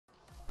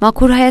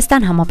Մաքուր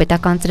Հայաստան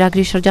համապետական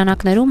ծրագրի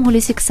շրջանակներում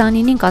հուլիսի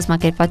 29-ին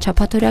կազմակերպված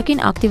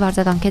շաբաթօրյակին ակտիվ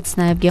արձագանքեց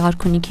նաև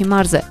Գեղարքունիքի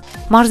մարզը։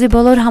 Մարզի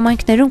բոլոր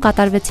համայնքներում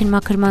կատարվեցին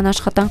մաքրման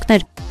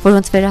աշխատանքներ,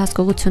 որոնց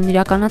վերահսկողությունն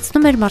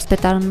իրականացնում էր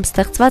մարզպետարանում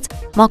ստեղծված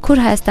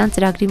Մաքուր Հայաստան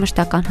ծրագրի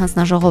մշտական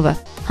հանձնաժողովը։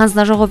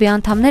 Հանձնաժողովի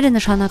անդամները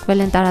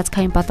նշանակվել են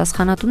տարածքային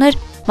պատասխանատուներ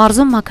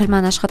մարզում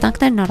մաքրման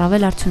աշխատանքներն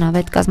առավել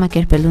արդյունավետ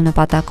կազմակերպելու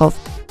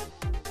նպատակով։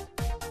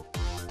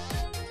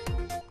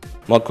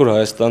 Մաքուր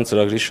Հայաստան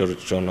ծրագրի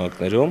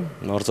շրջանակներում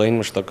մարզային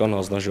մշտական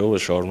հանձնաժողովը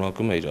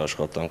շարունակում է իր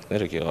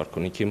աշխատանքները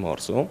Գեղարքունիքի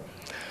մարզում։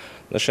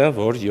 Նշեմ,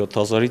 որ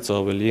 7000-ից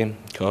ավելի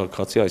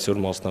քաղաքացի այսօր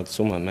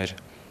մասնակցում է մեր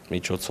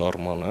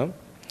միջոցառմանը,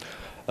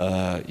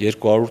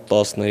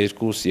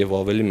 212 եւ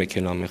ավելի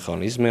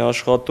մեքենամեխանիզմ է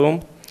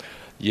աշխատում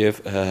եւ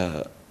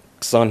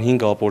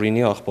 25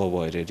 ապօրինի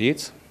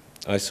աղբավայրերից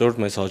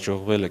այսօր մեզ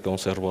հաջողվել է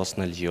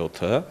կոնսերվացնել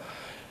 7-ը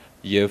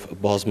եւ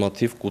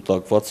բազմաթիվ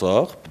կուտակված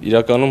աղբ։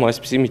 Իրականում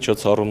այսպիսի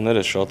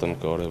միջոցառումները շատ են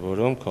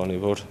կարևորում, քանի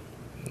որ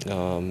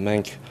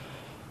մենք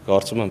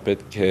կարծում եմ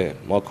պետք է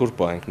մաքուր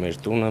պահենք մեր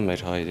տունը,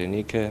 մեր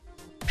հայրենիքը։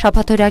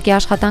 Շաբաթօրյակի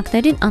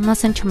աշխատանքներին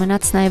անմասն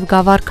չմնաց նաև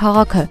Գավառ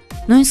քաղաքը։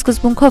 Նույն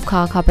սկզբունքով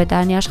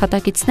քաղաքապետարանի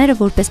աշխատակիցները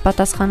որպես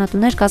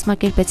պատասխանատուներ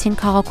կազմակերպեցին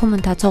քաղաքում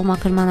ընթացող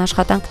մաքրման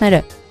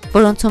աշխատանքները,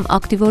 որոնցում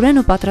ակտիվորեն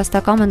ու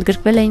պատրաստական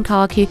ընդգրկվել էին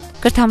քաղաքի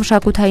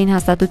կրթամշակութային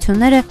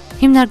հաստատությունները,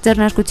 հիմնարկ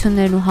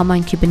ձեռնարկություններն ու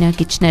համայնքի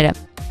բնակիչները։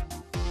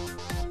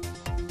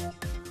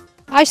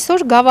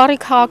 Այսօր Գավառի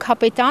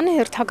քաղաքապետարանը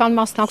հերթական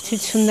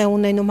մասնակցություն է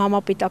ունենում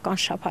համապետական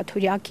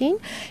շաբաթօրյակին։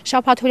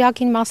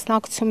 Շաբաթօրյակին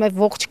մասնակցում է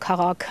ողջ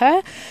քաղաքը,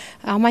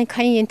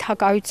 համայնքային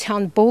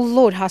ենթակայության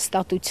բոլոր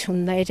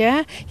հաստատությունները,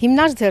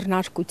 հիմնարկ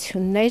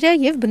ձեռնարկությունները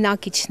եւ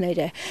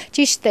բնակիչները։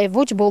 Ճիշտ է,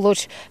 ոչ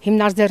բոլոր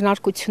հիմնարկ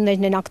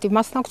ձեռնարկություններն են ակտիվ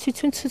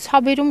մասնակցություն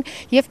ցուցաբերում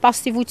եւ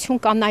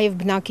պասիվություն կա նաեւ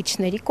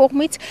բնակիչների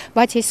կողմից,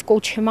 բայց ես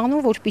կոչ եմ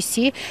անում,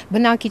 որպեսզի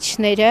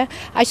բնակիչները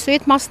այսօր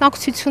այդ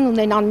մասնակցություն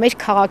ունենան մեր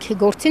քաղաքի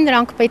գործին,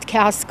 նրանք պետք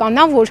է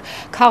հասկանան, որ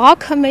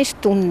քաղաքը մեր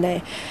տունն է։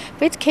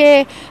 Պետք է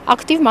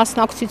ակտիվ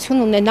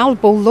մասնակցություն ունենալ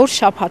բոլոր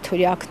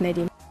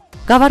շաբաթօրյակներին։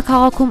 Գավառ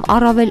քաղաքում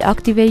առավել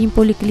ակտիվ էին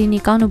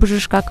պոլիկլինիկան ու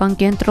բժշկական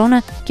կենտրոնը,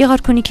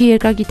 Գեղարքունիքի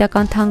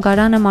երկրագիտական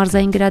թանգարանը,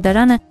 մարզային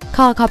գրադարանը,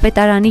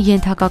 քաղաքապետարանի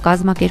ենթակա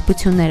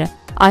կազմակերպությունները։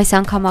 Այս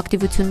անգամ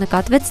ակտիվություն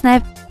նկատվեց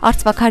նաև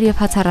Արցվաքար եւ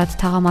Հացառատ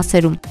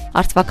թաղամասերում։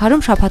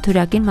 Արցվաքարում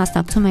շաբաթօրյակին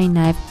մասնակցում էին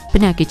նաև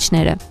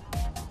բնակիչները։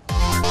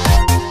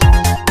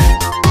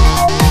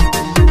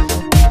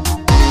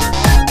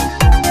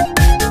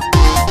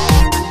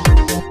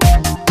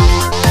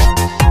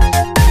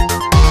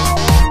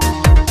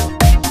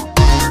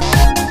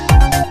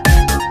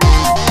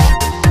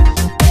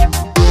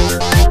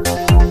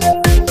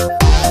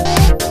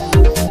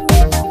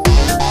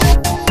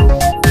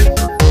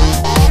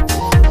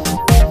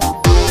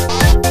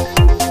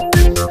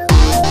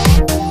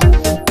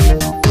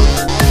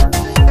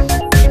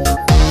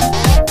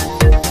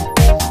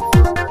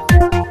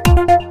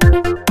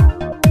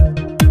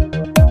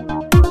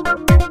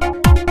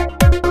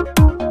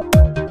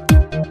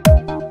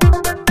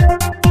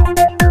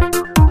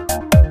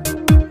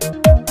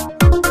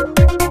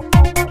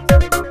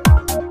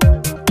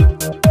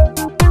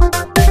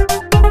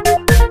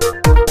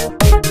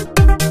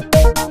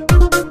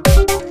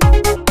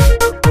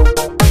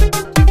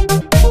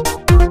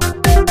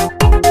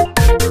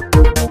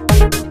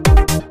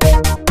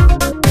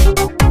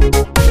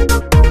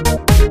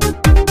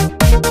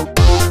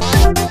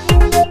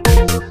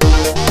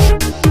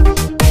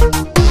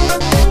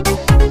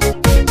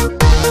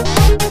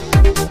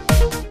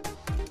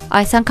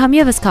 Այս անգամ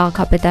եւս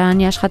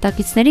քաղաքապետարանի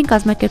աշխատակիցներին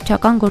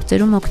կազմակերպչական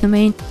գործերում օգնում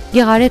էին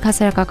Գեղարեք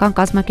հասարակական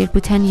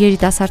կազմակերպության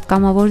երիտասարդ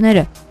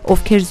կամավորները,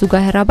 ովքեր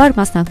զուգահեռաբար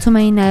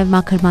մասնակցում էին նաև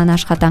մաքրման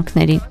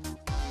աշխատանքներին։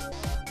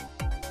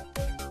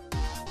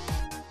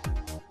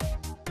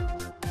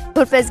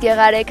 Որպես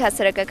Գեղարեք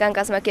հասարակական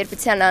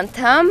կազմակերպության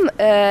անդամ,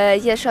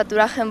 ես շատ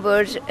ուրախ եմ,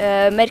 որ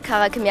մեր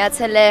քաղաքը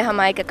միացել է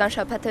համահայկական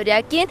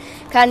շաբաթօրյակին,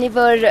 քանի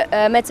որ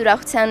մեծ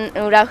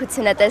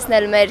ուրախություն է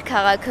տեսնել մեր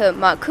քաղաքը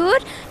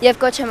մաքուր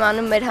եւ կոչ եմ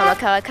անում մեր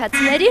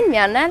համաքաղաքացիներին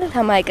միանալ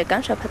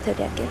համահայկական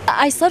շաբաթօրյակին։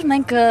 Այսօր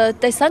մենք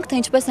տեսանք, թե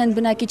ինչպես են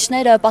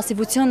բնակիչները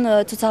պասիվություն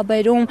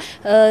ցուցաբերում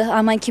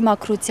համայնքի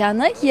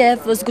մաքրությանը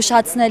եւ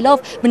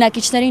զգուշացնելով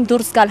բնակիչներին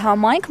դուրս գալ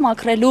համայնք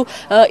մաքրելու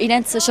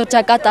իրենց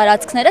շրջակա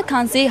տարածքները,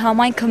 քանզի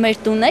համայնքը մեր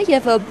տունն է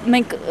եւ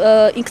մենք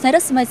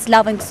ինքներս մեծ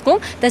լավ ենք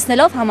զգում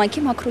տեսնելով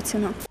համայնքի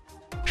մաքրությունը։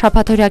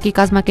 Շաբաթօրյակի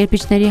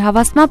կազմակերպիչների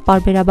հավաստմամբ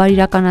պարբերաբար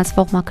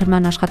իրականացվող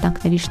մաքրման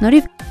աշխատանքների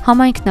շնորհիվ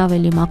համայնքն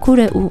ավելի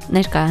մաքուր է ու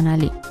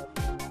ներկայանալի։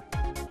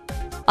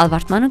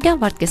 Ալվարդ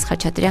Մանուկյան, Վարդգես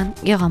Խաչատրյան,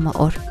 Գեղամա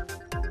օր։